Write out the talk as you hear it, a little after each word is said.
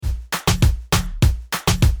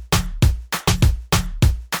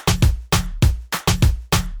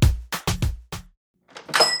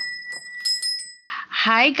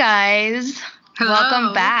Hi, guys. Hello.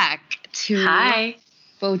 Welcome back to Hi.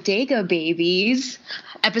 Bodega Babies,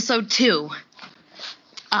 episode 2.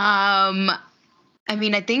 I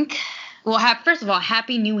think, first of all,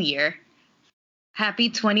 Happy New Year. Happy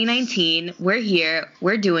 2019. We're here.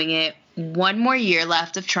 We're doing it. One more year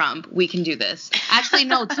left of Trump. We can do this. Actually,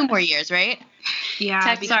 no, 2 more years, right?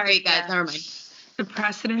 Yeah. Sorry, guys. Never mind. The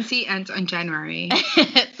presidency ends on January.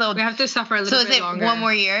 So We have to suffer a little bit longer. So is it 1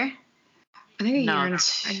 more year? I think No, a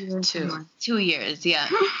year and 2. 2 years, yeah.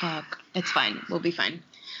 Fuck. It's fine. We'll be fine.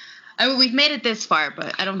 I mean, we've made it this far,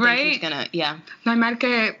 but I don't think it's gonna, yeah. No hay mal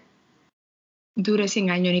que dure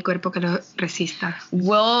 100 años ni cuerpo que lo resista.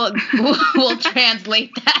 We'll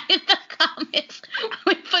translate that in the comments.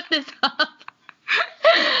 We put this up.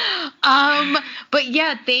 But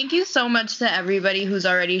yeah, thank you so much to everybody who's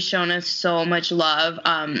already shown us so much love.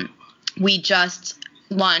 We just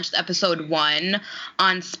launched episode 1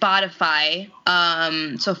 on Spotify.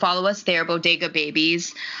 So follow us there, Bodega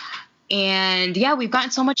Babies. And yeah, we've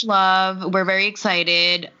gotten so much love. We're very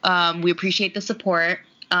excited. We appreciate the support.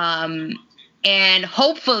 And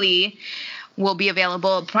hopefully will be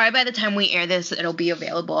available. Probably by the time we air this, it'll be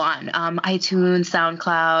available on iTunes,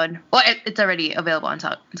 SoundCloud. Well, it's already available on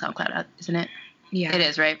SoundCloud, isn't it? Yeah. It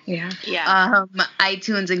is, right? Yeah. Yeah.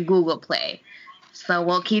 iTunes and Google Play. So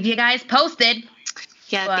we'll keep you guys posted.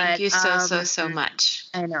 Yeah, but, thank you so much.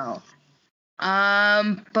 I know.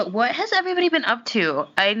 But what has everybody been up to?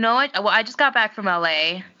 I know I just got back from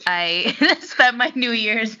LA. I spent my New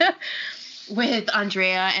Year's with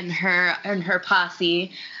Andrea and her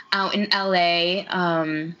posse out in LA.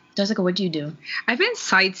 Jessica, what'd you do? I've been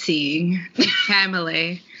sightseeing with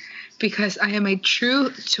family because I am a true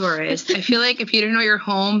tourist. I feel like if you don't know your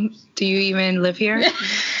home, do you even live here?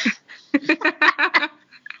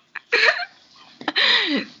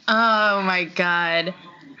 Oh my God.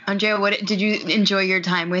 Andrea, what did you enjoy your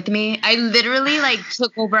time with me? I literally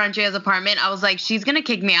took over Andrea's apartment. I was like, she's gonna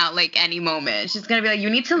kick me out any moment. She's gonna be like, you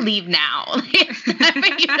need to leave now. It's time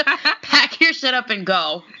for you to pack your shit up and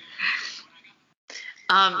go.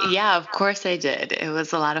 Yeah, of course I did. It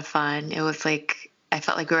was a lot of fun. It was I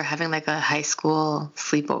felt like we were having a high school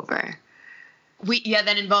sleepover.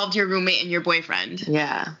 That involved your roommate and your boyfriend.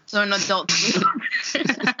 Yeah. So an adult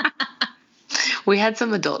sleepover. We had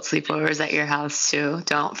some adult sleepovers at your house too.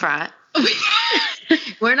 Don't front.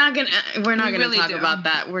 We're not gonna really talk do. about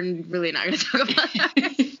that. We're really not gonna talk about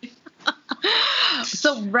that.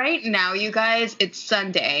 So right now, you guys, it's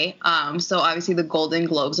Sunday. So obviously the Golden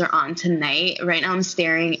Globes are on tonight. Right now I'm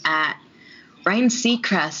staring at Ryan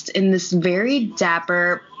Seacrest in this very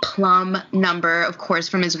dapper plum number, of course,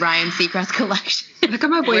 from his Ryan Seacrest collection. Look at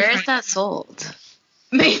my boyfriend. Where is that sold?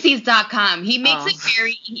 Macy's.com. He makes it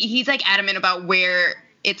very, he's adamant about where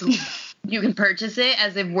you can purchase it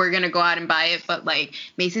as if we're going to go out and buy it, but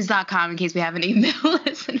Macy's.com in case we have any male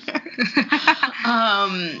listeners.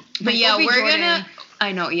 But yeah, we're going to,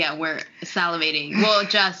 I know, yeah, we're salivating. Well,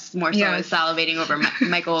 just more so is salivating over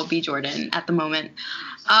Michael B. Jordan at the moment.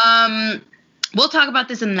 We'll talk about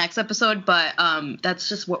this in the next episode, but that's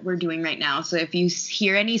just what we're doing right now. So if you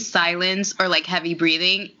hear any silence or heavy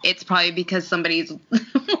breathing, it's probably because somebody saw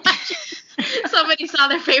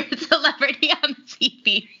their favorite celebrity on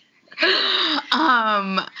TV.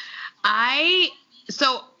 I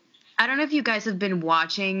don't know if you guys have been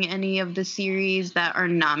watching any of the series that are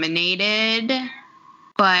nominated,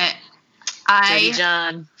 but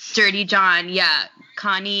Dirty John, yeah.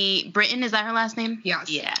 Connie Britton, is that her last name? Yes.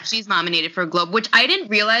 Yeah. She's nominated for a Globe, which I didn't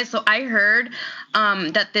realize. So I heard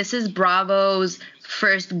that this is Bravo's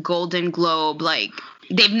first Golden Globe.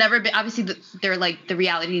 They've never been, obviously they're the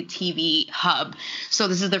reality TV hub. So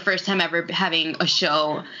this is their first time ever having a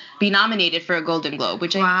show be nominated for a Golden Globe,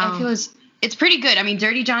 which I feel it's pretty good. I mean,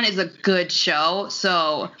 Dirty John is a good show.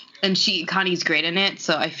 So, and Connie's great in it.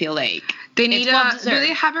 So I feel like they need do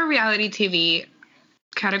they have a reality TV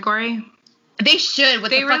category? They should,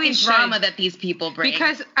 with the fucking drama that these people bring.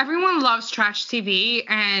 Because everyone loves trash TV,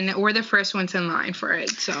 and we're the first ones in line for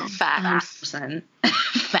it, so. Facts. 100%.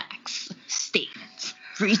 Facts. Statements.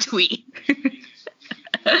 Retweet.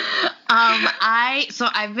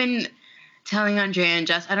 I've been telling Andrea and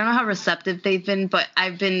Jess, I don't know how receptive they've been, but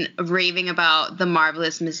I've been raving about The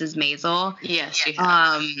Marvelous Mrs. Maisel. Yes, you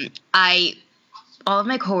have. All of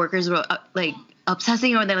my coworkers were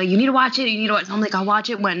obsessing over. They're like, you need to watch it. So I'm like, I'll watch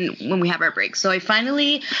it when we have our break. So I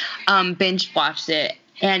finally binge watched it,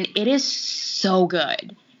 and it is so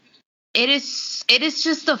good. It is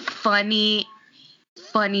just a funny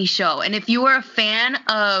show. And if you are a fan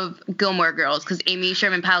of Gilmore Girls, because Amy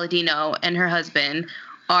Sherman Palladino and her husband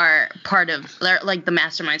are part of the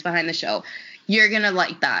masterminds behind the show, you're gonna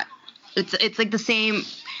like that. It's like the same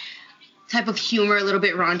type of humor, a little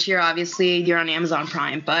bit raunchier. Obviously, you're on Amazon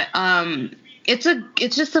Prime, but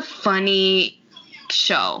it's just a funny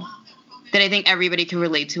show that I think everybody can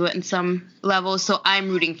relate to it in some level. So I'm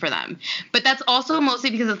rooting for them. But that's also mostly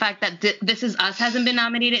because of the fact that This Is Us hasn't been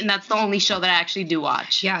nominated, and that's the only show that I actually do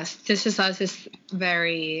watch. Yes, This Is Us is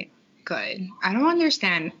very good. I don't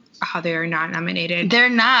understand how they are not nominated. They're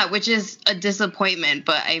not, which is a disappointment.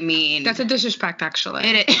 But I mean, That's a disrespect, actually.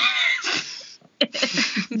 it is.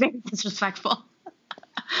 It's very disrespectful.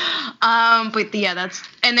 But yeah,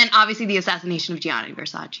 and then obviously the assassination of Gianni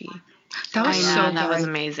Versace. That was I so know, that good. was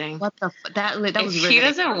amazing. What the that was If really he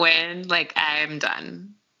doesn't win, like, I'm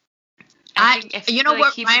done. you know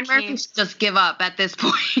what, Ryan Murphy should just give up at this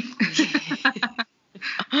point.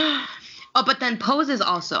 Oh, but then Pose is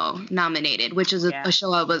also nominated, which is a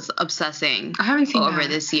show I was obsessing I haven't seen over that.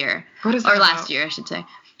 this year. What is that or last about? year, I should say.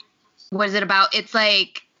 What is it about? It's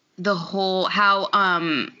like the whole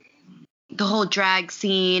drag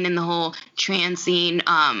scene and the whole trans scene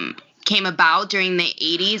came about during the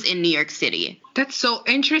 80s in New York City. That's so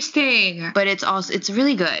interesting. But it's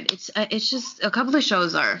really good. It's just a couple of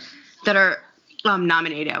shows that are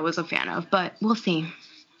nominated I was a fan of, but we'll see.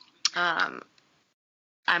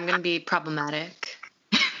 I'm going to be problematic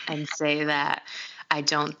and say that I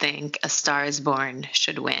don't think A Star Is Born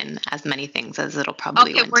should win as many things as it'll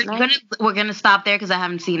probably win tonight. We're gonna stop there because I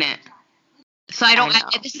haven't seen it. So I don't.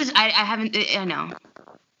 I haven't. I know.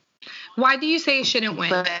 Why do you say it shouldn't win?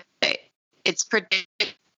 But it's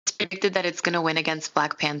predicted that it's going to win against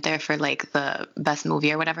Black Panther for, like, the best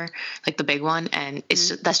movie or whatever, like the big one. And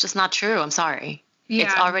that's just not true. I'm sorry. Yeah,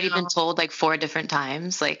 it's already been told like 4 different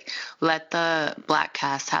times. Like, let the Black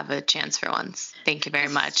cast have a chance for once. Thank you very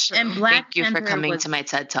much. And Black Thank you for Panther coming was- to my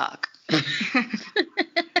TED Talk.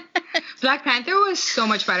 Black Panther was so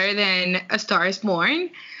much better than A Star Is Born.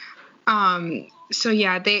 So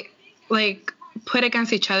yeah, they like put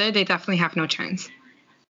against each other, they definitely have no chance.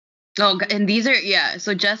 Oh, and these are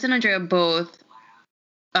so Jess and Andrea both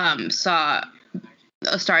saw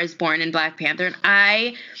A Star Is Born and Black Panther, and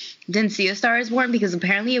I didn't see A Star Is Born because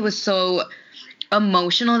apparently it was so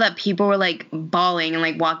emotional that people were like bawling and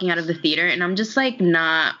like walking out of the theater, and I'm just like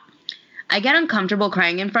not. I get uncomfortable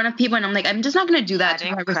crying in front of people, and I'm like, I'm just not gonna do that to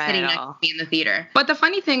whoever's sitting next to me in the theater. But the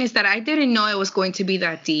funny thing is that I didn't know it was going to be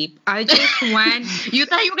that deep. I just went. You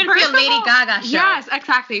thought you were gonna see a Lady Gaga show? Yes,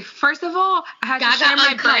 exactly. First of all, I had Gaga to share my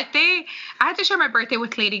Uncut. birthday. I had to share my birthday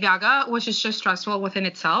with Lady Gaga, which is just stressful within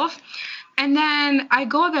itself. And then I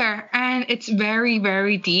go there, and it's very,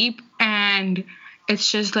 very deep, and it's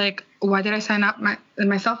just like, why did I sign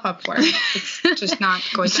myself up for? It's just not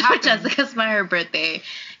going to happen. Jessica spent her birthday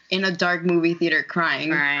in a dark movie theater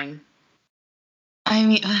crying. I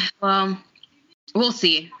mean, well, we'll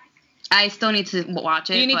see. I still need to watch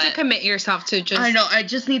it. You need to commit yourself to just. I know. I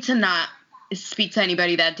just need to not speak to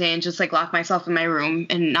anybody that day and just like lock myself in my room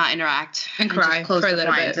and not interact And cry just close for a the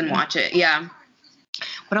little blinds bit. and watch it. Yeah.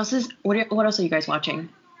 What else are you guys watching?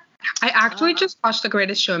 I actually just watched The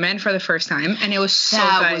Greatest Showman for the first time, and it was so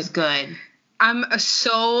that good. was good. I'm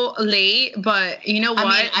so late, but you know what?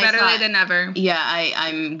 I mean, Better late than never. Yeah,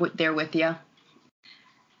 I'm there with you.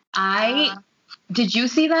 Did you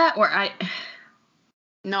see that or I?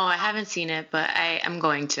 No, I haven't seen it, but I'm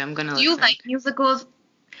going to. I'm going to Do listen. you like musicals?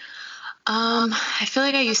 I feel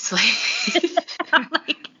like I used to like.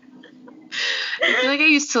 Like, I feel like I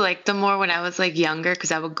used to like them more when I was like younger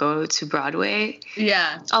because I would go to Broadway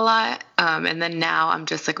yeah. a lot. And then now I'm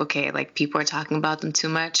just like, okay, like people are talking about them too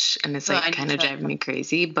much and it's So I like need kind of to- driving me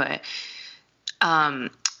crazy. But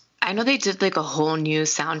I know they did like a whole new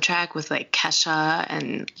soundtrack with like Kesha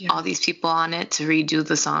and Yeah. all these people on it to redo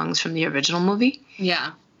the songs from the original movie.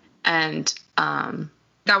 Yeah. And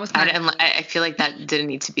That was my. I feel like that didn't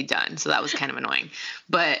need to be done. So that was kind of annoying.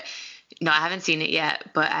 But no, I haven't seen it yet.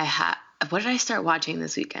 But what did I start watching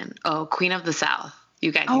this weekend? Oh, Queen of the South.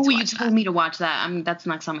 You guys need Oh, to you watch told that. me to watch that. That's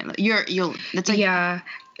not something. It's like Yeah.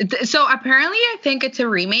 So apparently, I think it's a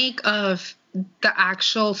remake of the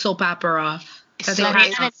actual soap opera. that they So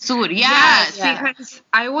had. good. Sur. Yes, Yes. because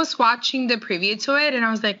I was watching the preview to it, and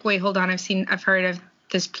I was like, wait, hold on, I've heard of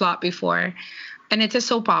this plot before, and it's a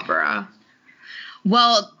soap opera.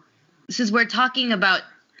 Well, since we're talking about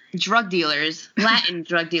drug dealers, Latin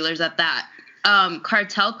drug dealers at that,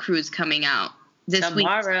 Cartel Cruise coming out this week.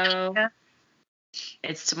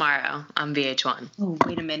 It's tomorrow on VH1. Oh,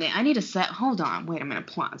 wait a minute. I need to hold on. Wait a minute.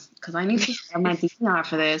 Pause. Because I need to set my DVR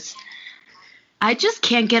for this. I just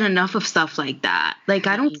can't get enough of stuff like that. Like,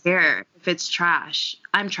 I don't care if it's trash.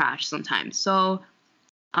 I'm trash sometimes. So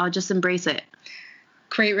I'll just embrace it.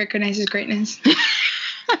 Great recognizes greatness.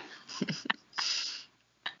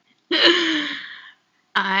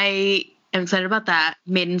 I am excited about that.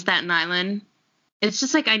 Made in Staten Island. It's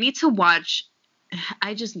just like I need to watch.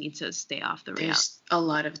 I just need to stay off the reality. There's a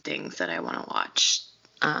lot of things that I want to watch.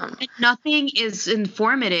 And nothing is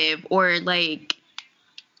informative or like.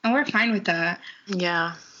 And we're fine with that.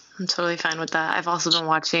 Yeah, I'm totally fine with that. I've also been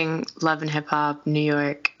watching Love and Hip Hop, New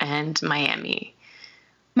York, and Miami.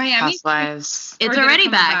 Housewives. It's Or did it already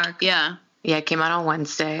come back. back? Yeah. Yeah, it came out on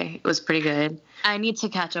Wednesday. It was pretty good. I need to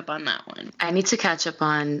catch up on that one. I need to catch up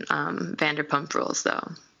on Vanderpump Rules,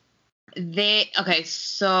 though.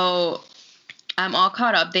 So I'm all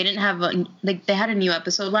caught up. They didn't have they had a new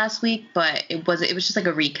episode last week, but it was just like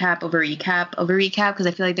a recap of a recap of a recap because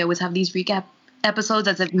I feel like they always have these recap episodes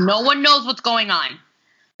as if no one knows what's going on.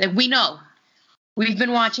 Like we know. We've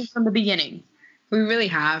been watching from the beginning. We really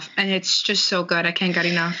have, and it's just so good. I can't get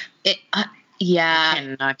enough. Yeah. I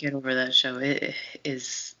cannot get over that show. It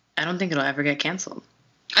is. I don't think it'll ever get canceled.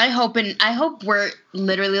 I hope we're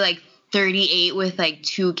literally like 38 with like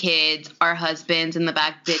 2 kids, our husbands in the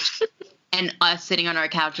back, bitch, and us sitting on our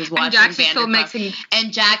couches watching. And Jax is still Vanderpump. mixing.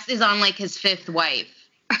 And Jax is on like his 5th wife.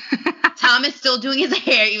 Tom is still doing his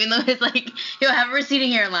hair, even though it's like he'll have a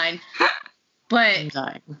receding hairline, I'm but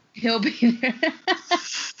dying. he'll be there.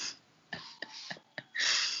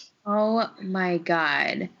 Oh my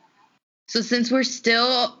god! So since we're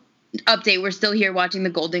still here watching the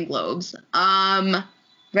Golden Globes.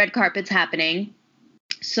 Red carpet's happening.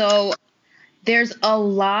 So there's a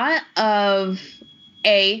lot of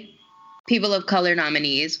people of color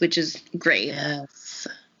nominees, which is great. Yes.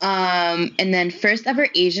 And then first ever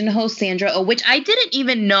Asian host Sandra Oh, which I didn't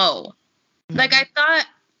even know. Like I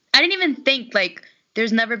didn't even think like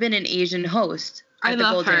there's never been an Asian host. I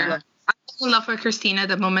love her. I love her, Christina,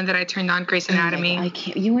 the moment that I turned on Grey's Anatomy. I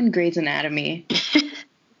can't. You and Grey's Anatomy.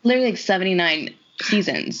 Literally like 79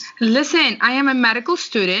 seasons. Listen, I am a medical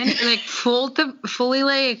student, like fully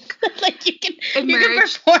like Like you can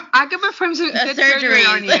emerged. perform. I can perform some good surgery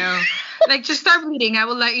on you. Like just start bleeding. I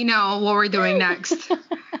will let you know what we're doing next.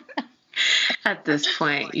 At this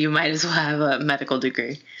point, you might as well have a medical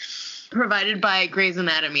degree. Provided by Grey's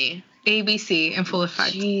Anatomy. ABC in full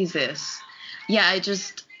effect. Jesus. Yeah,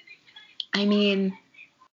 I mean,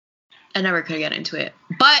 I never could get into it.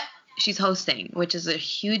 But she's hosting, which is a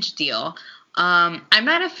huge deal. I'm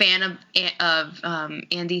not a fan of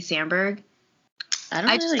Andy Samberg. I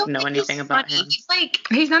don't really know anything about him.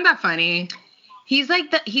 He's not that funny. He's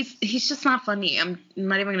like he's just not funny. I'm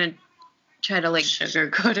not even gonna try to like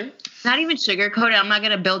sugarcoat it. Not even sugarcoat it. I'm not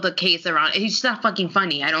gonna build a case around it. He's just not fucking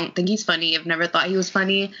funny. I don't think he's funny. I've never thought he was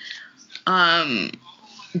funny.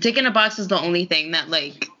 Dick in a Box is the only thing that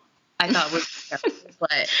like I thought was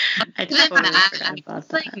but I totally forgot about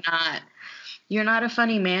it's like not. You're not a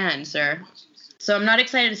funny man, sir. So I'm not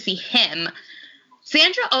excited to see him.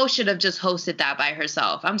 Sandra Oh should have just hosted that by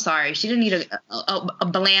herself. I'm sorry. She didn't need a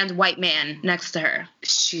bland white man next to her.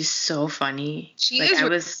 She's so funny. She is. I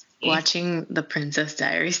was watching The Princess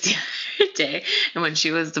Diaries the other day, and when she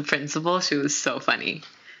was the principal, she was so funny.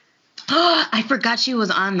 I forgot she was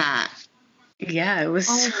on that. Yeah, it was.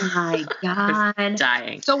 Oh my I god. was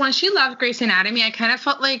dying. So when she left Grey's Anatomy, I kind of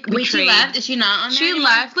felt like betrayed. Wait, she left? Is she not on there She anymore?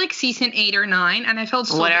 left like season 8 or 9, and I felt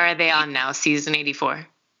so. What are they on now? Season 84.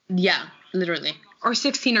 Yeah, literally. Or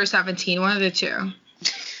 16 or 17, one of the two.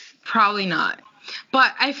 Probably not.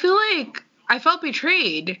 But I feel like I felt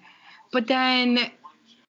betrayed. But then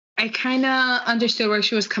I kind of understood where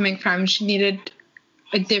she was coming from. She needed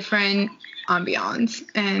a different ambiance,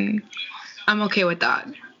 and I'm okay with that.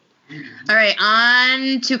 All right,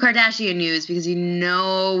 on to Kardashian news because you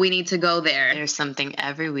know we need to go there. There's something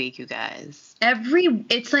every week, you guys.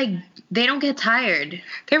 It's like they don't get tired.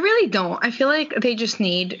 They really don't. I feel like they just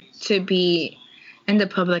need to be in the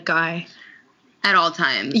public eye At all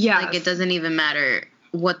times. Yes. Like it doesn't even matter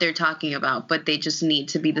what they're talking about, but they just need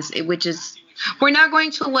to be this, which is. We're not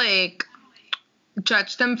going to like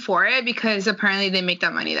judge them for it because apparently they make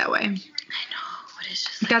that money that way. I know, but it's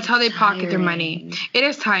just. Like, That's how they pocket their tiring. money. It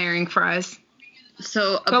is tiring for us,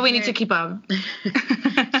 So. but we need to keep up.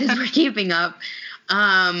 Since we're keeping up,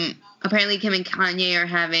 apparently Kim and Kanye are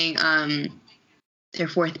having their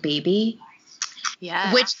 4th baby.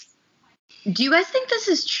 Yeah. Which. Do you guys think this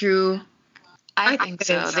is true? I think think it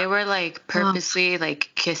so. is. They were like purposely like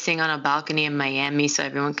kissing on a balcony in Miami so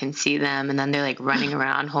everyone can see them, and then they're like running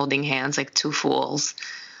around holding hands like 2 fools.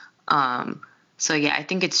 So yeah, I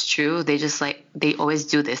think it's true. They just like they always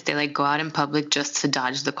do this. They like go out in public just to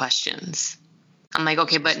dodge the questions. I'm like,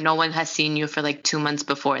 okay, but no one has seen you for like 2 months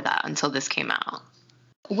before that until this came out.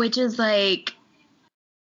 Which is like.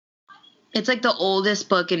 It's like the oldest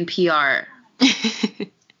book in PR.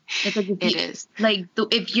 It's like It is. like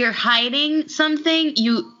if you're hiding something,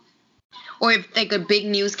 or if like a big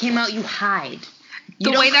news came out, you hide.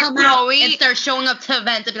 You The way don't that come out Chloe- and start showing up to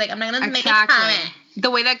events and be like, I'm not gonna make a Exactly. comment. The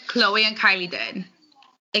way that Chloe and Kylie did.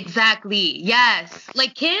 Exactly. Yes.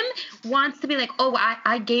 Like Kim wants to be like, oh,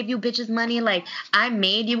 I gave you bitches money. Like I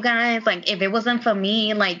made you guys. Like if it wasn't for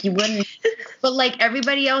me, like you wouldn't. But like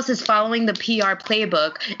everybody else is following the PR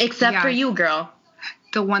playbook except for Yes. you, girl.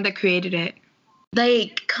 The one that created it.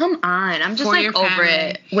 Like, come on. I'm just For like your over family.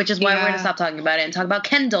 it. Which is why we're Yeah. gonna stop talking about it and talk about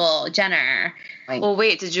Kendall Jenner. Like, Well,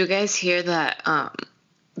 wait, did you guys hear that?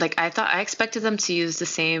 Like I expected them to use the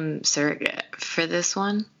same surrogate for this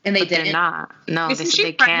one, And they but they're didn't? not. No, Isn't they said she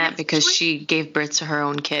they pregnant, can't because actually? she gave birth to her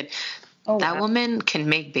own kid. oh, That wow. woman can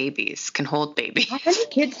make babies, can hold babies. How many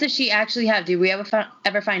kids does she actually have? Did we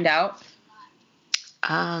ever find out?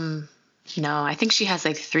 No, I think she has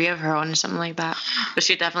like 3 of her own or something like that. But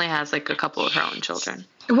she definitely has like a couple of her own children.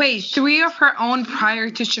 Wait, 3 of her own prior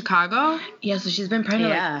to Chicago? Yeah, so she's been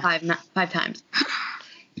pregnant Yeah. like five times.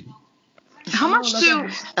 How much look do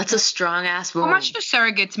at her. That's a strong ass how womb. much do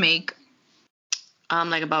surrogates make?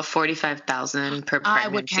 Like about 45,000 per pregnancy. I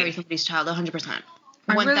would carry somebody's child 100%.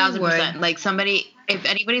 I really 1,000%. would. Like somebody, if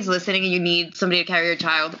anybody's listening and you need somebody to carry your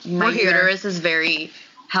child, my We're here. uterus is very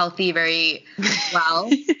healthy, very well,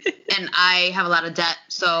 and I have a lot of debt,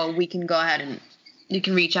 so we can go ahead and you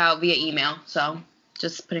can reach out via email. So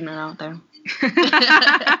just putting that out there.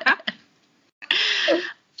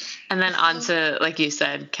 And then on to, like you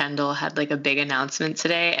said, Kendall had like a big announcement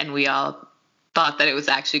today, and we all thought that it was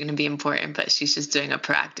actually going to be important, but she's just doing a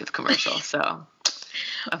proactive commercial. So,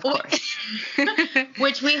 of course.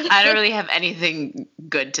 Which we I don't really have anything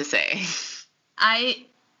good to say.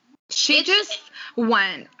 She just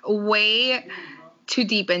went way too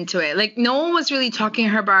deep into it. Like no one was really talking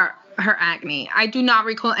to her about her acne. I do not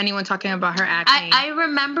recall anyone talking about her acne. I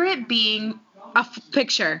remember it being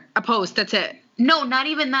Picture, a post, that's it. no, not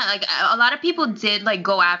even that. Like a lot of people did like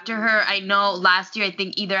go after her. I know last year, I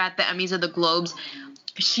think either at the Emmys or the Globes,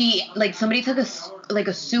 she like somebody took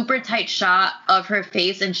a super tight shot of her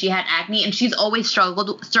face and she had acne and she's always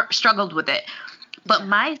struggled with it. But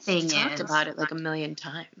my thing She's talked is about it like a million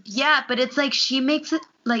times. yeah, but it's like she makes it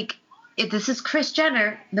like if this is Kris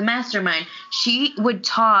Jenner, the mastermind, she would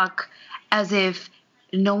talk as if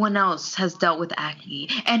no one else has dealt with acne.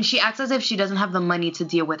 And she acts as if she doesn't have the money to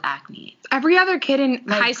deal with acne. Every other kid in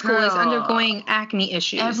Like, high school is girl. undergoing acne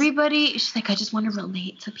issues. Everybody, she's like, I just want to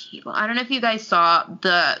relate to people. I don't know if you guys saw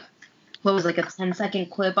what was like a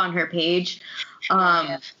 10-second clip on her page,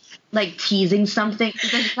 like teasing something.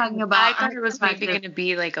 She's talking about. I thought it was maybe going to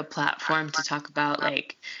be like a platform to talk about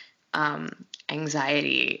like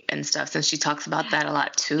anxiety and stuff, since she talks about that a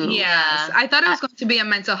lot too. Yes, I thought it was going to be a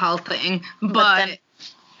mental health thing, but then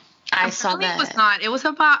I saw apparently that. it was not. It was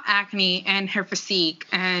about acne and her physique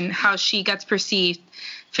and how she gets perceived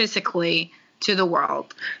physically to the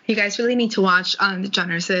world. You guys really need to watch the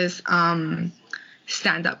Jenners'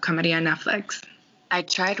 stand-up comedy on Netflix. I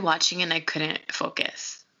tried watching and I couldn't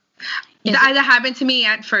focus. That happened to me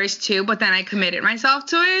at first too, but then I committed myself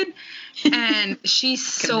to it. And she's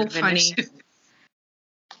so Couldn't funny. finish.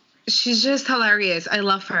 She's just hilarious. I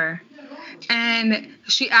love her. And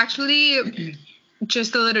she actually,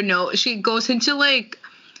 just a little note, she goes into like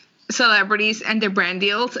celebrities and their brand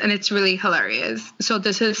deals, and it's really hilarious. So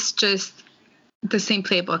this is just the same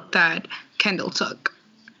playbook that Kendall took.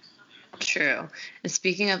 True. And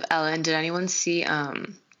speaking of Ellen, did anyone see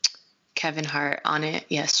Kevin Hart on it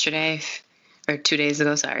yesterday or 2 days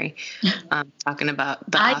ago? Sorry, talking about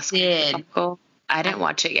the I Oscar did. debacle. I didn't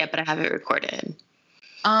watch it yet, but I have it recorded.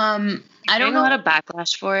 I don't Getting know. a lot of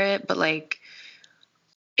backlash for it, but like,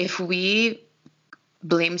 if we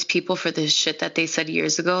blamed people for the shit that they said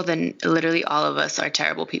years ago, then literally all of us are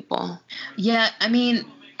terrible people. Yeah, I mean,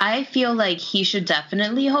 I feel like he should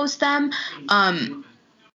definitely host them.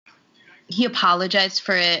 He apologized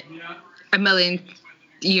for it. A million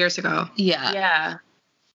years ago. Yeah. Yeah.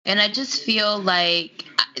 And I just feel like,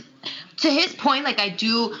 to his point, like, I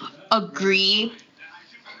do agree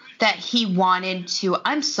that he wanted to.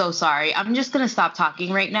 I'm so sorry. I'm just going to stop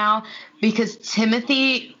talking right now because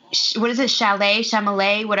Timothy, what is it,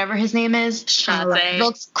 Chalamet, whatever his name is, Chalamet.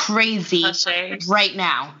 looks crazy Chalamet. right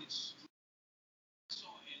now.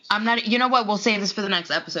 I'm not, you know what? We'll save this for the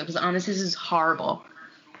next episode because honestly, this is horrible.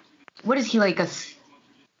 What is he like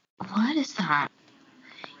what is that?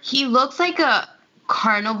 He looks like a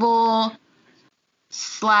carnival /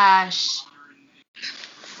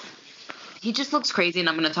 he just looks crazy, and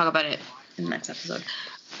I'm going to talk about it in the next episode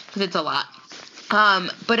because it's a lot.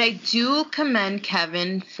 But I do commend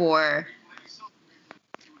Kevin for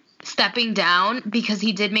stepping down because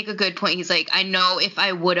he did make a good point. He's like, I know if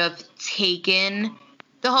I would have taken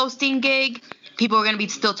the hosting gig, people are going to be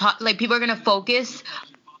still people are going to focus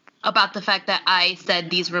about the fact that I said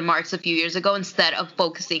these remarks a few years ago instead of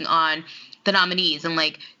focusing on the nominees and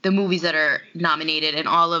like the movies that are nominated and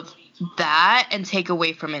all of that and take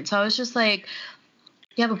away from it. So I was just like,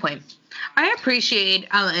 you have a point. I appreciate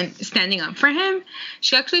Ellen standing up for him.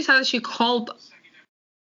 She actually said that she called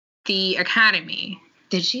the Academy.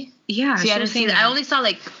 Did she? Yeah. See, I didn't see that. I only saw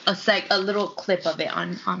like a little clip of it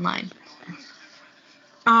online.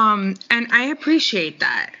 And I appreciate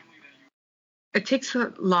that. It takes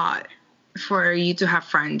a lot for you to have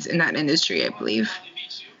friends in that industry, I believe.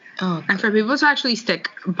 Oh. And for people to actually stick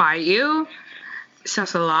by you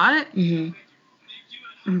says a lot.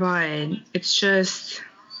 Mm-hmm. But it's just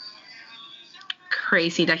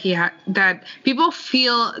crazy that that people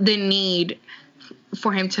feel the need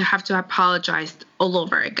for him to have to apologize all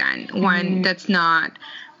over again when that's not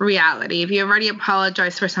reality. If you already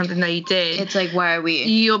apologized for something that you did, it's like, why are we?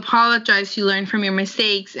 You apologize, you learn from your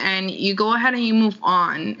mistakes, and you go ahead and you move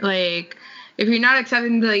on. Like, if you're not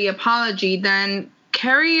accepting the apology, then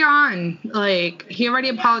carry on. Like, he already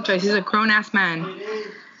apologized. He's a grown-ass man.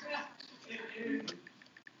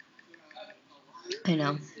 I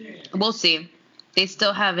know. We'll see. They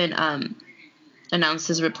still haven't announced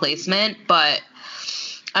his replacement, but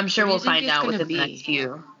I'm sure we'll find out within the next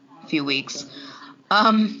few weeks.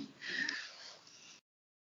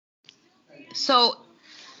 So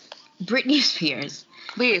Britney Spears.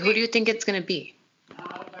 Wait, who do you think it's gonna be?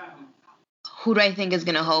 Who do I think is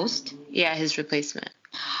gonna host? Yeah, his replacement.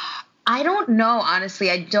 I don't know, honestly.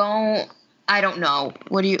 I don't know.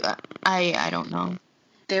 What do you? I don't know.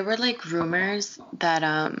 There were like rumors that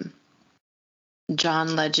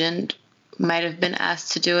John Legend might have been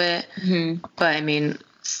asked to do it, but I mean,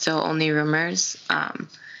 still only rumors.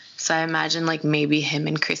 So I imagine like maybe him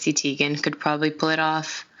and Chrissy Teigen could probably pull it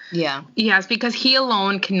off. Yeah. Yes, because he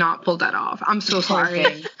alone cannot pull that off. I'm so sorry.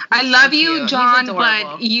 I love you, John,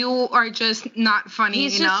 but you are just not funny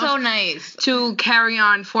enough. He's just so nice to carry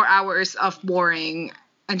on 4 hours of boring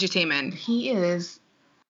entertainment. He is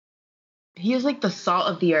like the salt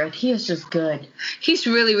of the earth. He is just good. He's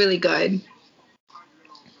really, really good.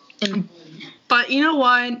 But you know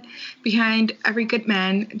what? Behind every good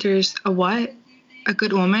man, there's a what? A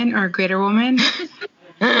good woman or a greater woman?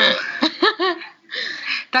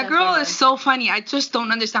 That girl is so funny. I just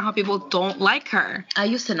don't understand how people don't like her. I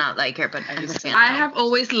used to not like her, but I understand. I have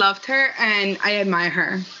always loved her, and I admire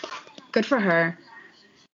her. Good for her.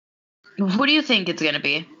 Who do you think it's going to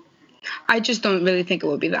be? I just don't really think it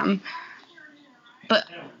will be them. But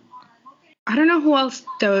I don't know who else,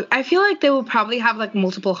 though. I feel like they will probably have, like,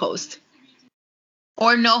 multiple hosts.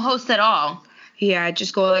 Or no host at all. Yeah,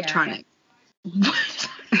 just go electronic. Yeah.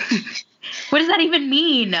 What does that even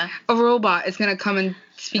mean? A robot is going to come and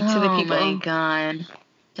speak to the people. Oh, my God.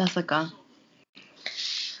 Jessica.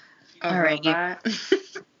 All right.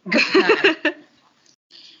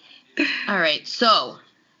 All right. So,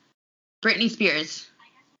 Britney Spears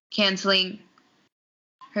canceling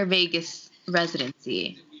her Vegas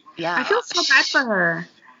residency. Yeah. I feel so bad for her.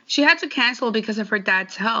 She had to cancel because of her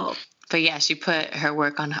dad's health. But yeah, she put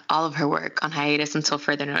all of her work on hiatus until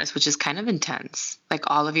further notice, which is kind of intense.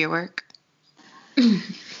 Like all of your work.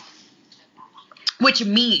 Which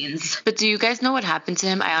means. But do you guys know what happened to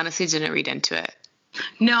him? I honestly didn't read into it.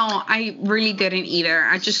 No, I really didn't either.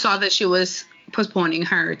 I just saw that she was postponing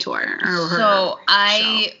her tour.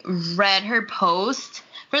 I read her post.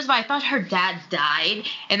 First of all, I thought her dad died,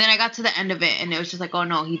 and then I got to the end of it, and it was just like, oh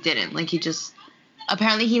no, he didn't. Like, he just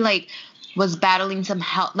apparently he like was battling some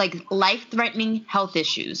life-threatening health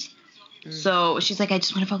issues. So she's like, I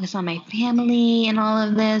just want to focus on my family and all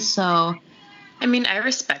of this. So, I mean, I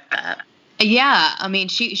respect that. Yeah, I mean,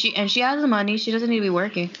 she has the money. She doesn't need to be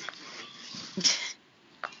working.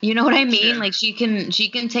 You know what I mean? True. Like she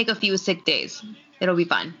can take a few sick days. It'll be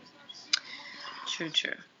fine. True.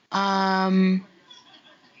 And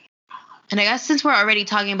I guess since we're already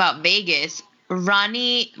talking about Vegas,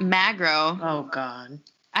 Ronnie Magro. Oh God.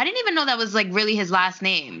 I didn't even know that was like really his last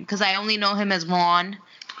name because I only know him as Ron.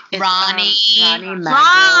 Ronnie Magro.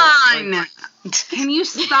 Ron! Can you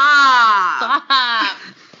stop? Stop.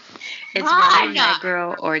 It's Ronnie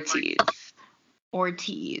Magro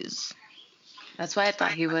Ortiz. That's why I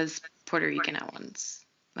thought he was Puerto Rican at once.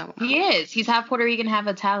 He is. He's half Puerto Rican, half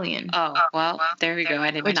Italian. Oh, well, there we go.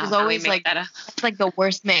 I didn't know. Which is always like it's like the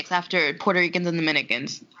worst mix after Puerto Ricans and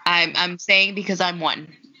Dominicans. I'm saying because I'm one.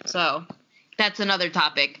 So that's another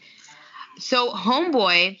topic. So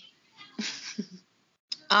Homeboy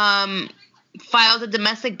filed a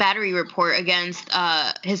domestic battery report against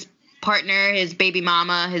his partner, his baby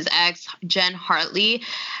mama, his ex, Jen Hartley,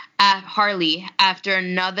 after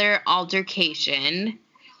another altercation.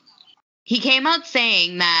 He came out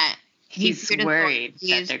saying that he's worried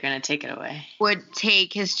that they're going to take it away. Would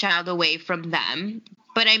take his child away from them.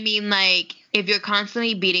 But I mean, like, if you're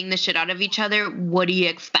constantly beating the shit out of each other, what do you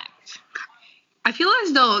expect? I feel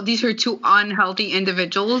as though these are two unhealthy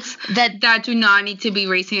individuals that do not need to be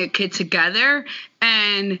raising a kid together.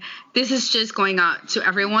 And this is just going out to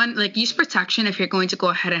everyone. Like, use protection if you're going to go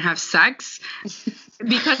ahead and have sex.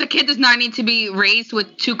 Because a kid does not need to be raised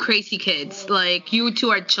with two crazy kids. Like, you two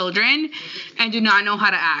are children and do not know how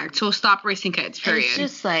to act. So stop raising kids, period. It's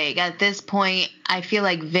just like, at this point, I feel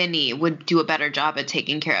like Vinny would do a better job at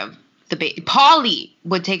taking care of the baby. Paulie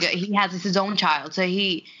would he has his own child, so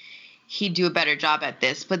he'd do a better job at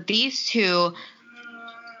this. But these two,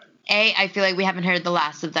 I feel like we haven't heard the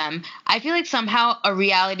last of them. I feel like somehow a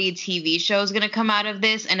reality TV show is going to come out of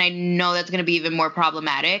this, and I know that's going to be even more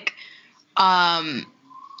problematic. And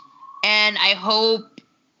I hope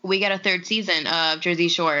we get a third season of Jersey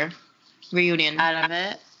Shore reunion. Out of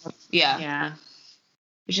it? Yeah. Yeah.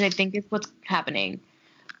 Which I think is what's happening.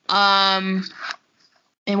 And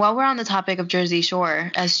while we're on the topic of Jersey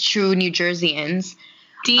Shore, as true New Jerseyans,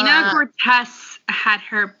 Dina Cortez had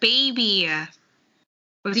her baby.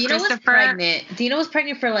 Dina was pregnant. Dina was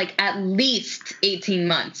pregnant for like at least 18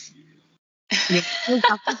 months. Yeah,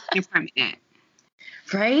 pregnant.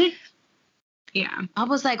 Right? Yeah. I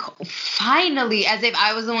was like, finally, as if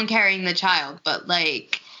I was the one carrying the child. But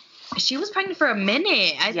like, she was pregnant for a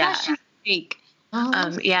minute. I thought she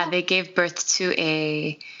was like, they gave birth to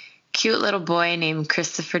a cute little boy named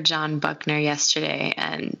Christopher John Buckner yesterday,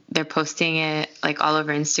 and they're posting it like all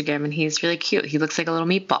over Instagram, and he's really cute. He looks like a little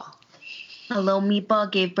meatball. A little meatball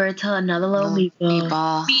gave birth to another little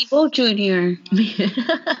meatball. Meatball Junior.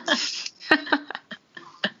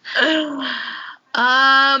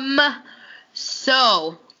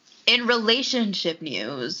 So, in relationship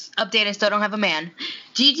news, update, I still don't have a man.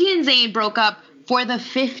 Gigi and Zayn broke up for the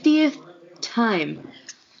 50th time.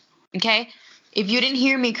 Okay? If you didn't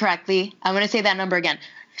hear me correctly, I'm going to say that number again.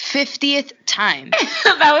 50th time.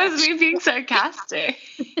 That was me being sarcastic.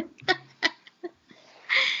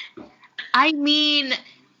 I mean,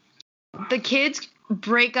 the kids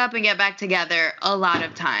break up and get back together a lot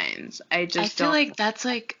of times. I feel like that's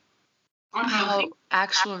like how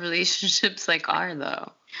actual relationships like are,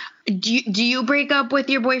 though. Do you break up with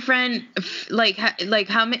your boyfriend like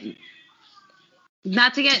how many?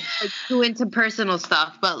 Not to get like, too into personal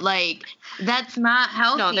stuff, but like that's not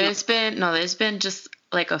healthy. There's been just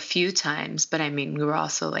like a few times, but I mean we were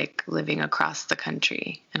also like living across the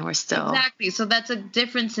country and we're still exactly. So that's a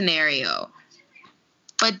different scenario.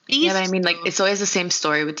 But but I mean like it's always the same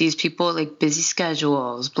story with these people, like busy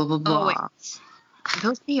schedules, blah blah blah. Oh,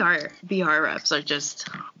 those BR reps are just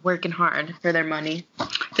working hard for their money.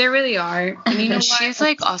 They really are. And you know what? She's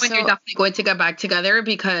like also you're definitely going to get back together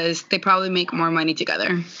because they probably make more money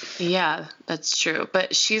together. Yeah, that's true.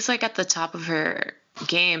 But she's like at the top of her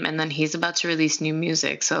game, and then he's about to release new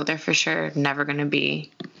music, so they're for sure never going to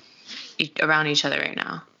be around each other right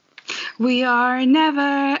now. We are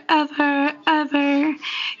never, ever, ever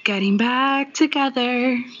getting back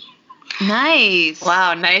together. Nice.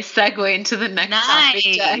 Wow, nice segue into the next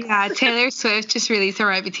topic. Yeah, Taylor Swift just released her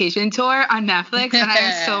Reputation tour on Netflix, and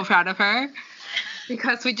I'm so proud of her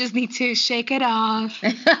because we just need to shake it off.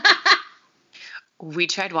 We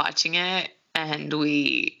tried watching it, and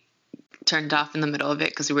we turned off in the middle of it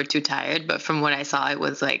because we were too tired. But from what I saw,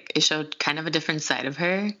 it showed kind of a different side of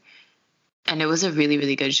her, and it was a really,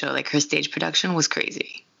 really good show. Like her stage production was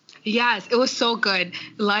crazy. Yes, it was so good.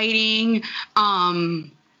 Lighting,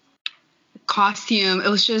 costume, it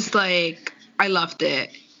was just like I loved it.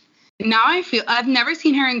 Now I feel I've never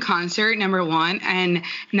seen her in concert, number one, and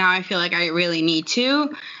now I feel like I really need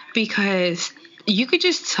to because you could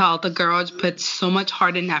just tell the girl put so much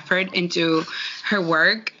heart and effort into her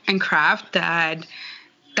work and craft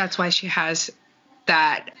that's why she has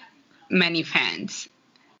that many fans.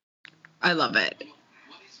 I love it.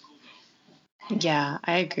 Yeah,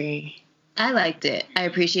 I agree. I liked it. I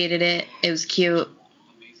appreciated it. It was cute.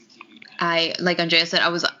 Like Andrea said, I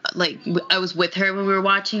was with her when we were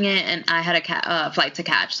watching it, and I had a flight to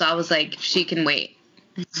catch, so I was like, she can wait.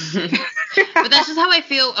 But that's just how I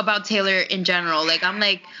feel about Taylor in general. Like, I'm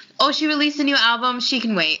like, oh, she released a new album, she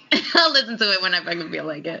can wait. I'll listen to it whenever I can feel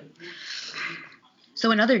like it.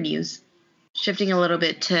 So in other news, shifting a little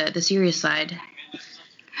bit to the serious side,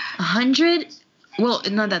 100. Well,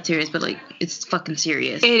 it's not that serious, but like it's fucking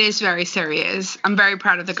serious. It is very serious. I'm very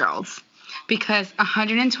proud of the girls. because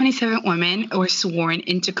 127 women were sworn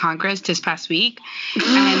into Congress this past week,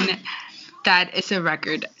 and that is a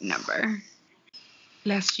record number.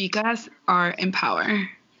 Las chicas are in power.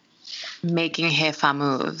 Making jefa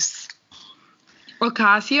moves.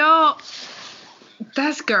 Ocasio,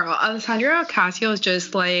 this girl, Alessandra Ocasio,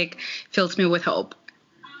 just like fills me with hope.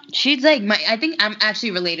 She's like I think I'm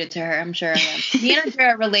actually related to her. I'm sure I am. Me and Andrea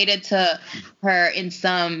are related to her in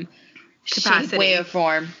some Capacity. shape, way, or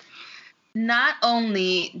form. Not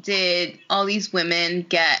only did all these women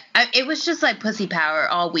get, it was just like pussy power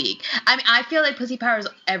all week. I mean, I feel like pussy power is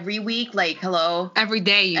every week. Like, hello, Every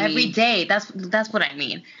day, every day. That's what I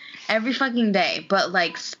mean. Every fucking day. But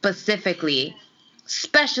like especially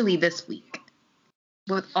this week,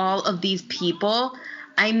 with all of these people.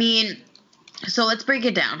 I mean. So let's break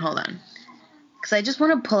it down. Hold on. Because I just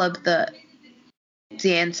want to pull up the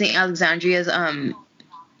dancing, Alexandria's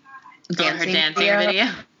dancing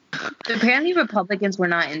video. Apparently Republicans were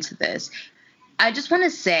not into this. I just want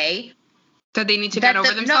to say that they need to get over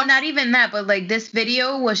themselves. No, not even that, but like this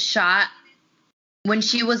video was shot when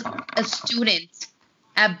she was a student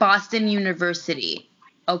at Boston University.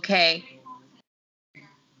 Okay.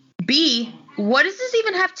 B, what does this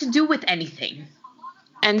even have to do with anything?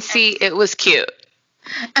 And C, it was cute.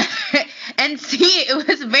 And C, it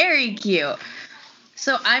was very cute.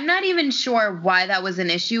 So I'm not even sure why that was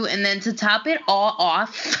an issue. And then to top it all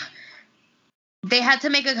off, they had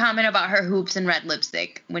to make a comment about her hoops and red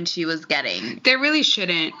lipstick when she was getting. They really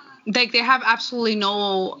shouldn't. Like, they have absolutely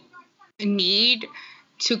no need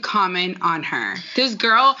to comment on her. This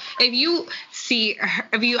girl,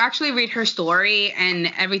 if you actually read her story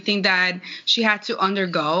and everything that she had to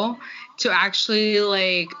undergo to actually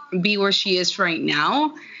like be where she is right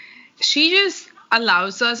now, she just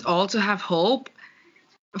allows us all to have hope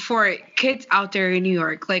for kids out there in New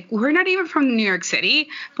York. Like, we're not even from New York City,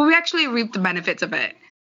 but we actually reap the benefits of it.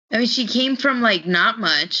 I mean, she came from like not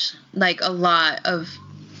much, like a lot of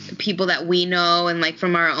people that we know and like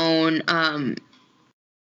from our own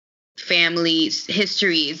families,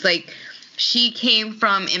 histories. Like, she came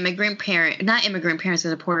from not immigrant parents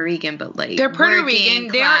as a Puerto Rican, but like they're Puerto Rican.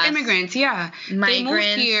 They are immigrants, yeah. Migrants, they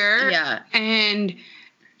moved here, yeah, and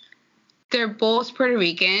they're both Puerto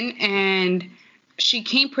Rican. And she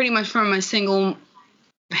came pretty much from a single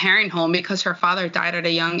parent home because her father died at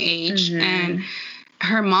a young age, and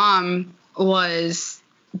her mom was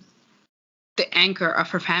the anchor of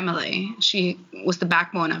her family. She was the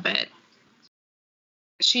backbone of it.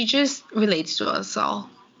 She just relates to us all.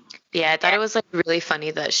 Yeah, I thought it was like really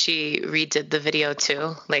funny that she redid the video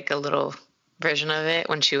too, like a little version of it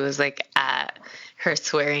when she was like at her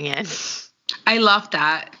swearing in. I love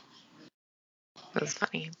that. It was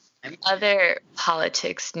funny. Other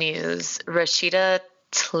politics news, Rashida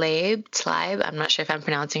Tlaib, I'm not sure if I'm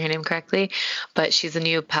pronouncing her name correctly, but she's a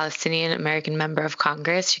new Palestinian American member of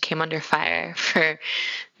Congress. She came under fire for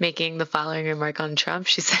making the following remark on Trump.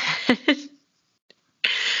 She said,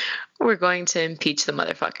 "We're going to impeach the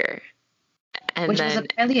motherfucker." And which then, is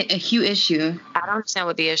apparently a huge issue. I don't understand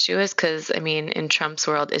what the issue is because, I mean, in Trump's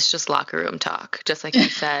world, it's just locker room talk. Just like you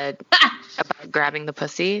said about grabbing the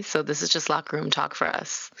pussy. So this is just locker room talk for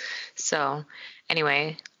us. So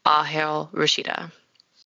anyway, all hail Rashida.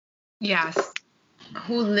 Yes.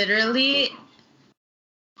 Who literally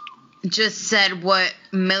just said what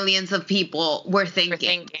millions of people were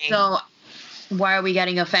thinking. So why are we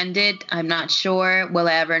getting offended? I'm not sure. Will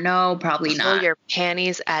I ever know? Probably not. Pull your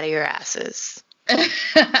panties out of your asses. That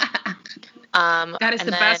is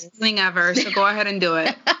the best feeling ever. So go ahead and do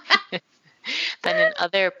it. Then in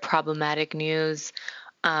other problematic news,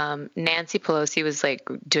 Nancy Pelosi was like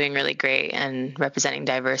doing really great and representing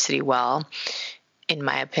diversity well, in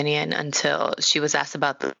my opinion, until she was asked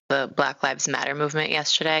about the Black Lives Matter movement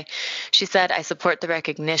yesterday. She said, "I support the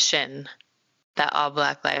recognition that all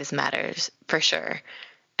Black lives matters, for sure.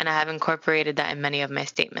 And I have incorporated that in many of my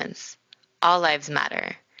statements. All lives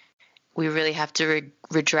matter. We really have to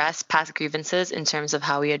redress past grievances in terms of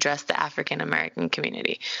how we address the African American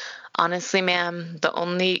community." Honestly, ma'am, the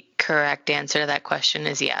only correct answer to that question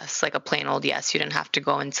is yes. Like a plain old yes. You didn't have to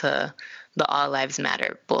go into the all lives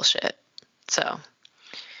matter bullshit. So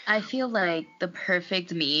I feel like the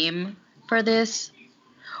perfect meme for this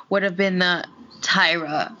would have been the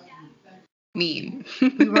Tyra meme.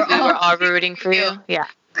 We were all rooting for you. Yeah.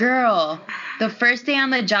 Girl, the first day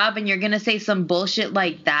on the job and you're going to say some bullshit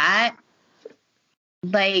like that?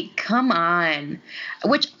 Like, come on.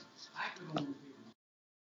 Which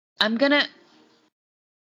I'm going to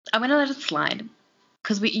let it slide.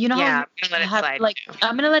 Cuz I'm going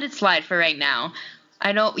to let it slide for right now.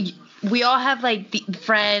 I know we all have like the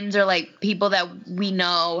friends or like people that we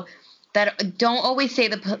know that don't always say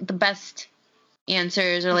the best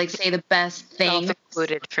answers or like say the best thing.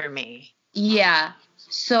 Self-included for me. Yeah.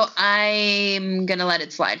 So I'm gonna let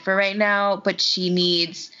it slide for right now, but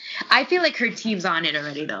I feel like her team's on it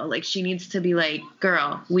already though. Like she needs to be like,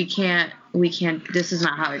 girl, we can't, this is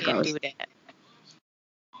not how it goes. Do that.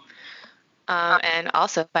 And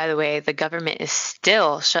also, by the way, the government is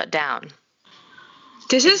still shut down.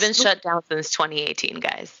 It's been shut down since 2018,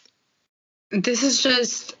 guys. This is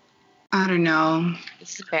just, I don't know.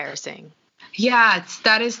 It's embarrassing. Yeah,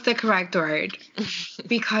 that is the correct word.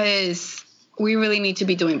 Because we really need to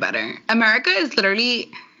be doing better. America is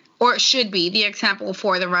literally, or should be, the example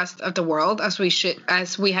for the rest of the world, as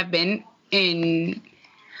we have been in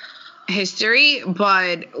history,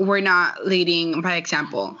 but we're not leading by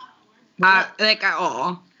example. Like at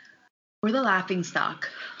all. We're the laughing stock.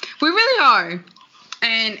 We really are.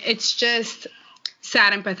 And it's just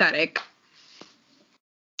sad and pathetic.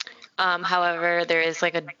 However, there is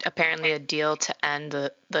like apparently a deal to end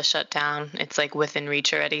the shutdown. It's like within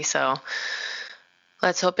reach already. So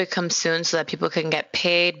let's hope it comes soon so that people can get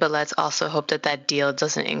paid. But let's also hope that deal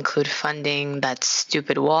doesn't include funding that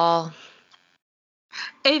stupid wall.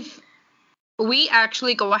 If we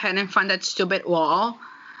actually go ahead and fund that stupid wall,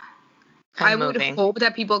 I would hope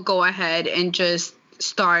that people go ahead and just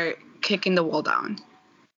start kicking the wall down.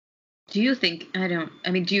 Do you think,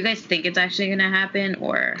 do you guys think it's actually going to happen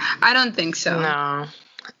or? I don't think so. No.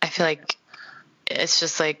 I feel like it's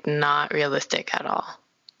just like not realistic at all.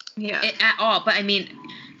 Yeah. At all. But I mean,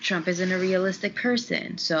 Trump isn't a realistic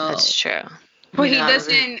person, so. That's true. But he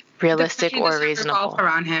doesn't. Realistic or reasonable.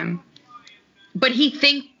 Around him. But he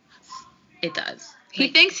thinks it does. He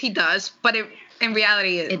thinks he does, but in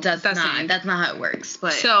reality, it doesn't. That's not how it works.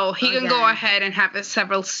 But so he can go ahead and have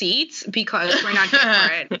several seats because we're not here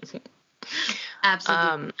for it.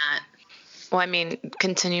 Absolutely not. Well, I mean,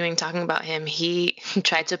 continuing talking about him, he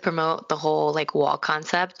tried to promote the whole like wall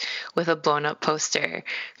concept with a blown up poster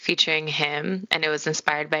featuring him, and it was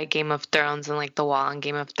inspired by Game of Thrones and like the wall in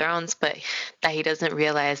Game of Thrones, but that he doesn't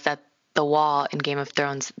realize that the wall in Game of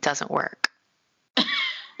Thrones doesn't work.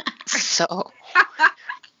 So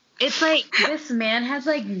it's like this man has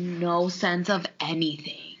like no sense of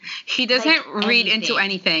anything. He doesn't read into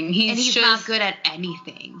anything. He's just not good at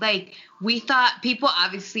anything. Like we thought people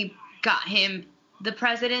obviously got him the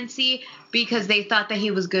presidency because they thought that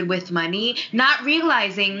he was good with money, not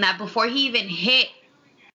realizing that before he even hit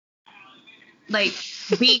like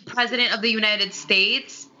being president of the United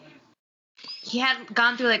States, he had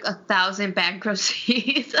gone through like 1,000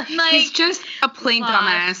 bankruptcies. And, like, he's just a plain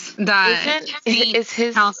dumbass. That is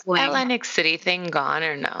his Atlantic City thing gone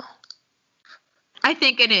or no? I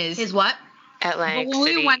think it is. His what? Atlantic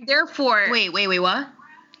City. We went there for. Wait, what?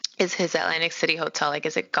 Is his Atlantic City hotel, like,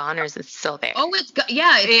 is it gone or is it still there? Oh, it's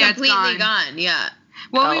completely gone. Yeah.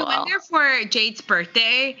 Well, we went there for Jade's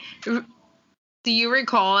birthday. Do you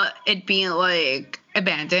recall it being like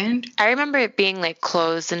abandoned? I remember it being like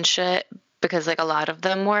closed and shit because like a lot of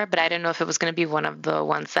them were, but I didn't know if it was going to be one of the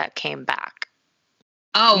ones that came back.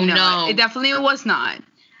 Oh, no. It definitely was not.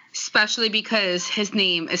 Especially because his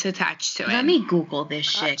name is attached to it. Let me Google this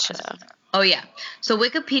shit. Gotcha. Oh, yeah. So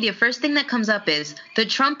Wikipedia, first thing that comes up is the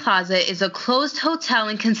Trump Plaza is a closed hotel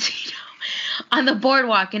and casino on the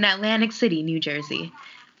boardwalk in Atlantic City, New Jersey.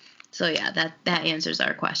 So, yeah, that answers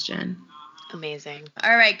our question. Amazing.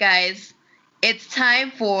 All right, guys. It's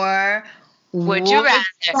time for Would You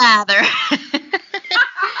Rather.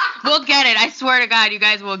 We'll get it. I swear to God, you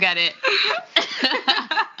guys will get it.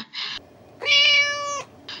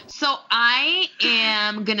 So I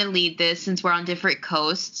am going to lead this since we're on different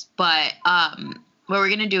coasts, but what we're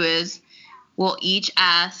going to do is we'll each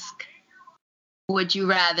ask, would you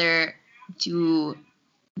rather do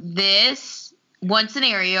this one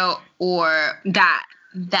scenario or that,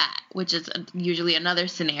 which is usually another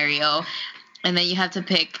scenario, and then you have to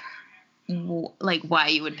pick like why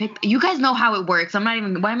you would pick. You guys know how it works. Why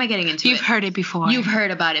am I getting into it? You've heard it before. You've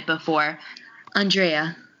heard about it before.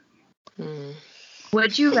 Andrea.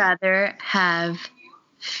 Would you rather have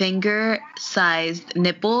finger-sized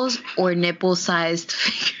nipples or nipple-sized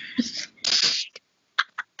fingers?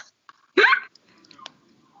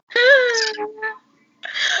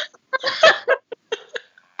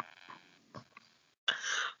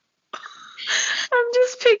 I'm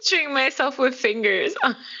just picturing myself with fingers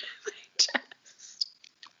on my chest.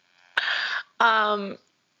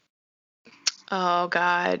 Oh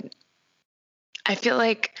God. I feel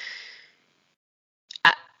like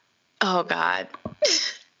oh God.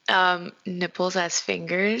 Nipples as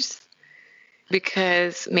fingers,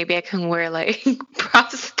 because maybe I can wear like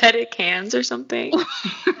prosthetic hands or something.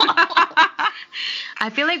 I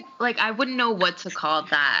feel like I wouldn't know what to call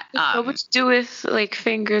that. What would you do with like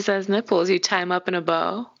fingers as nipples? You tie them up in a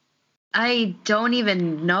bow? I don't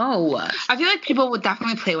even know. I feel like people would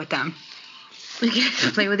definitely play with them.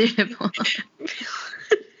 Play with your nipple.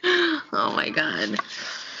 Oh my god.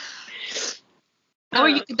 Or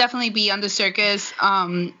you could definitely be on the circus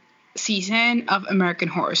season of American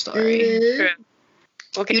Horror Story.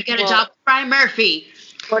 Okay, You'd get a job with Brian Murphy.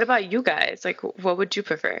 What about you guys? Like, what would you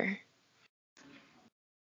prefer?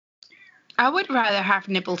 I would rather have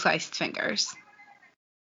nipple-sized fingers.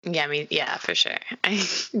 Yeah, I mean, yeah, for sure.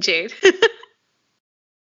 Jade?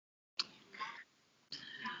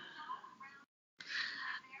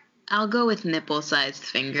 I'll go with nipple-sized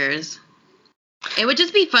fingers. It would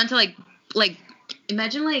just be fun to like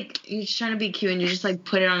imagine like you're just trying to be cute and you just like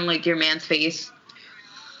put it on like your man's face,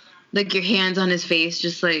 like your hands on his face,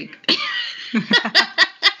 just like.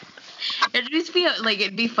 It'd just be like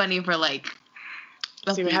it'd be funny for like.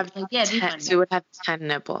 So you would have like, yeah, it'd be funny. So you would have 10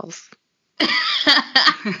 nipples.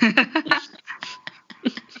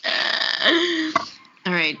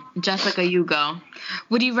 All right, Jessica, you go.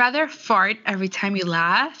 Would you rather fart every time you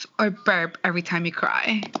laugh or burp every time you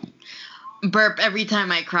cry? Burp every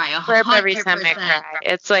time I cry. Burp every time I 100%. cry.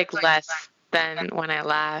 It's like less than when I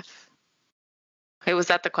laugh. Wait, was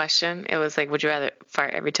that the question? It was like, would you rather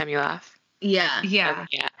fart every time you laugh? Yeah. Yeah.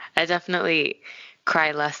 Yeah. I definitely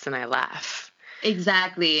cry less than I laugh.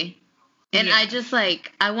 Exactly. And Yeah. I just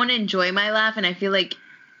like I want to enjoy my laugh, and I feel like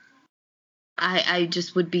I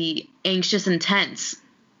just would be anxious and tense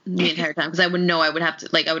the entire time because I would know I would have to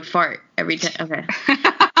like I would fart every time. Okay.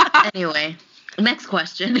 Anyway, next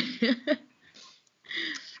question.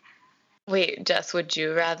 Wait, Jess, what would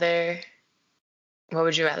you rather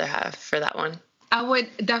have for that one? I would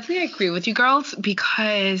definitely agree with you girls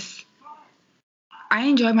because I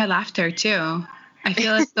enjoy my laughter too. I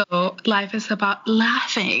feel as though life is about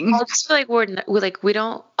laughing. I just feel like we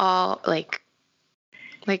don't all like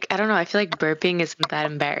I don't know. I feel like burping isn't that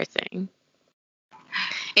embarrassing.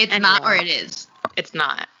 It's Anyway. not, or it is. It's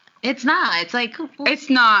not. It's not. It's like It's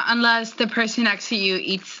not unless the person next to you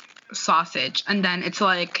eats sausage, and then it's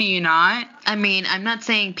like, can you not? I mean, I'm not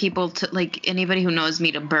saying people to like anybody who knows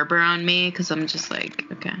me to burp around me because I'm just like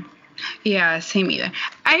okay. Yeah, same either.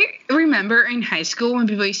 I remember in high school when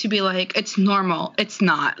people used to be like, it's normal. It's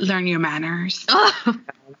not. Learn your manners.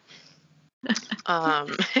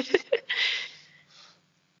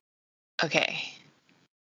 Okay.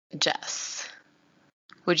 Jess,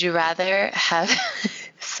 would you rather have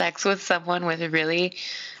sex with someone with really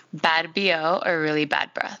bad BO or really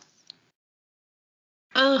bad breath?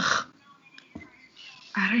 Ugh.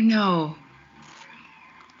 I don't know.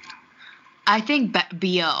 I think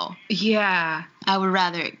BO. Yeah. I would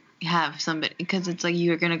rather have somebody because it's like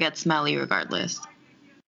you're gonna get smelly regardless.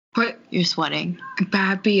 But You're sweating.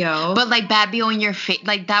 bad BO. But like bad BO in your face,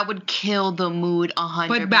 like that would kill the mood 100%.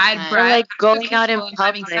 But bad breath. Or, like, going out in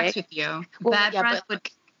having public. sex with you. Bad yeah, breath but,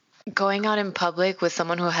 would. going out in public with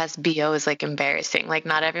someone who has BO is like embarrassing. Like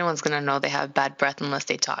not everyone's gonna know they have bad breath unless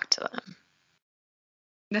they talk to them.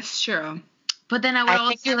 That's true. But then I would I also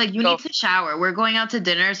think say I like would you go need to shower. We're going out to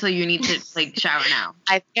dinner, so you need to like shower now.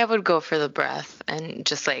 I think I would go for the breath and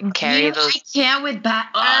just like carry You those. I can't with bad.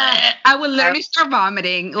 I would literally start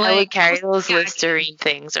vomiting. I would Like, carry those yeah. Listerine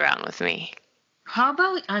things around with me. How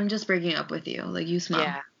about I'm just breaking up with you? Like you smell.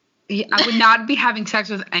 Yeah. Yeah, I would not be having sex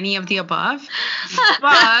with any of the above.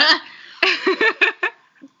 But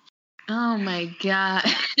Oh my god.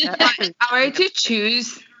 if I were to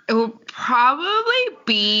choose, it would probably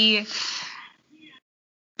be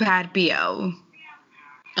bad BO.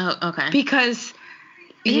 Oh, okay. Because,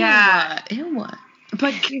 Ew, yeah. what? Ew, what?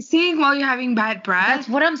 But kissing while you're having bad breath, That's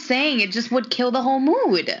what I'm saying. It just would kill the whole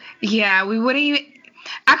mood. yeah, we wouldn't even.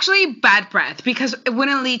 Actually, bad breath, because it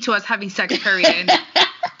wouldn't lead to us having sex, period.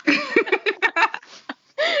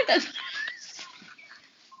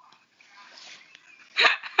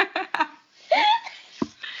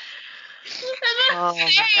 Oh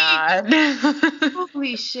my god.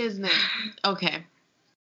 Holy shiznit. Okay.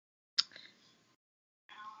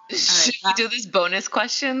 Should we do this bonus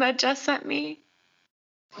question that Jess sent me?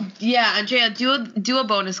 Yeah, Andrea, do a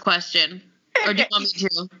bonus question. Or do you want me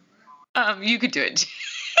to? You could do it.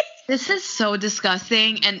 This is so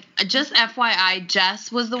disgusting. And just FYI,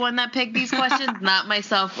 Jess was the one that picked these questions, not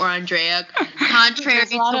myself or Andrea. Contrary There's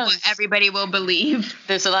to a lot what of- everybody will believe.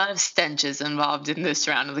 There's a lot of stenches involved in this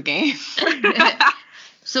round of the game.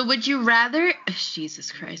 So would you rather,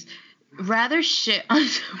 Jesus Christ, rather shit on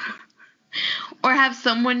someone or have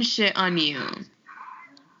someone shit on you?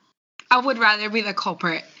 I would rather be the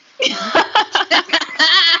culprit.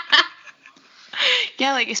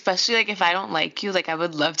 Yeah, like especially like if I don't like you, like I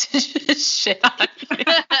would love to just shit on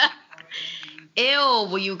you. Ew,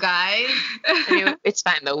 will you guys? I mean, it's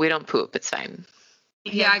fine though. We don't poop. It's fine.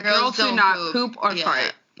 Yeah, girls do not poop or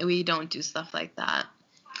fart. We don't do stuff like that.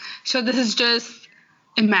 So this is just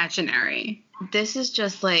imaginary. This is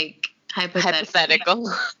just like Hypothetical.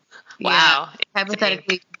 Yeah. Wow.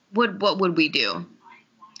 Hypothetically, what would we do?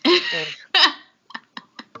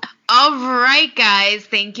 All right, guys.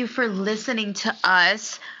 Thank you for listening to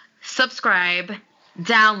us. Subscribe,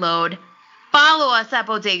 download, follow us at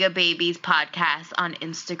Bodega Babies Podcast on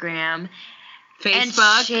Instagram.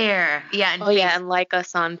 Facebook. And share. Yeah. And and like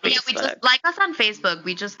us on Facebook. Yeah, we just like us on Facebook.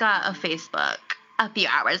 We just got a Facebook a few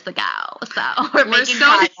hours ago. So we're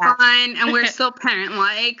so fun and we're so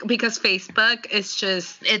parent-like because Facebook is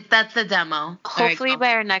just... That's the demo. Hopefully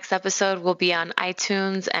by our next episode, we'll be on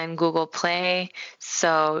iTunes and Google Play.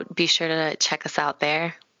 So be sure to check us out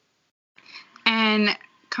there. And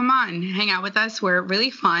come on, hang out with us. We're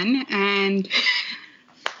really fun and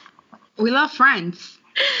we love friends.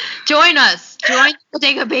 Join us. Join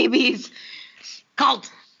Bodega Babies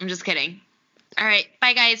cult. I'm just kidding. All right.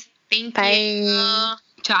 Bye, guys. Thank you. Bye.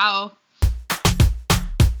 Ciao.